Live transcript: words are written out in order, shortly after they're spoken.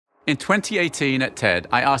In 2018 at TED,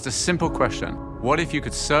 I asked a simple question. What if you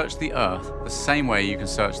could search the Earth the same way you can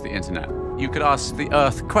search the internet? You could ask the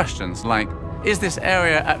Earth questions like, is this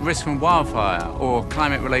area at risk from wildfire or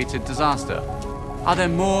climate-related disaster? Are there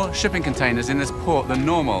more shipping containers in this port than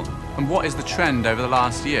normal? And what is the trend over the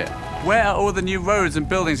last year? Where are all the new roads and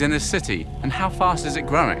buildings in this city? And how fast is it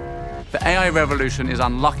growing? The AI revolution is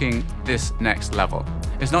unlocking this next level.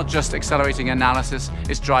 It's not just accelerating analysis,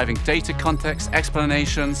 it's driving data context,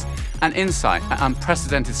 explanations, and insight at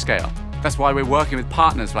unprecedented scale. That's why we're working with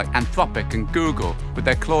partners like Anthropic and Google with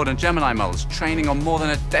their Claude and Gemini models, training on more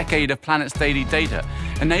than a decade of Planet's daily data,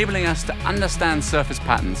 enabling us to understand surface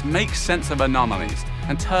patterns, make sense of anomalies,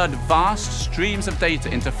 and turn vast streams of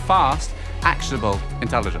data into fast, actionable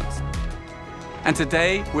intelligence. And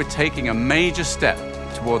today, we're taking a major step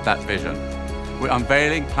toward that vision. We're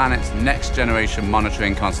unveiling Planet's next generation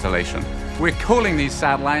monitoring constellation. We're calling these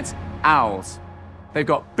satellites Owls. They've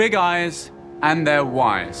got big eyes and they're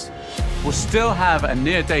wise. We'll still have a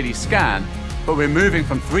near daily scan, but we're moving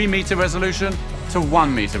from 3-meter resolution to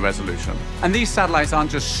 1-meter resolution. And these satellites aren't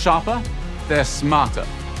just sharper, they're smarter.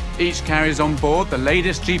 Each carries on board the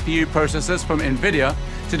latest GPU processors from NVIDIA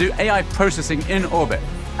to do AI processing in orbit.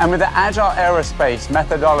 And with the agile aerospace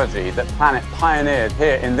methodology that Planet pioneered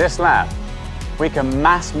here in this lab, we can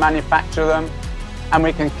mass manufacture them and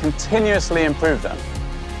we can continuously improve them.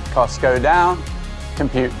 Costs go down,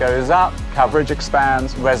 compute goes up, coverage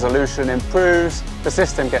expands, resolution improves, the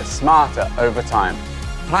system gets smarter over time.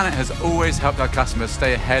 Planet has always helped our customers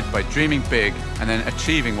stay ahead by dreaming big and then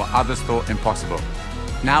achieving what others thought impossible.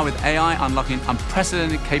 Now with AI unlocking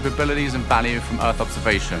unprecedented capabilities and value from Earth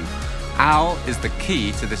observation, OWL is the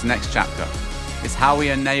key to this next chapter. It's how we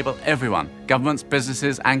enable everyone, governments,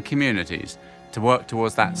 businesses, and communities to work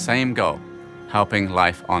towards that same goal, helping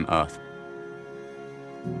life on Earth.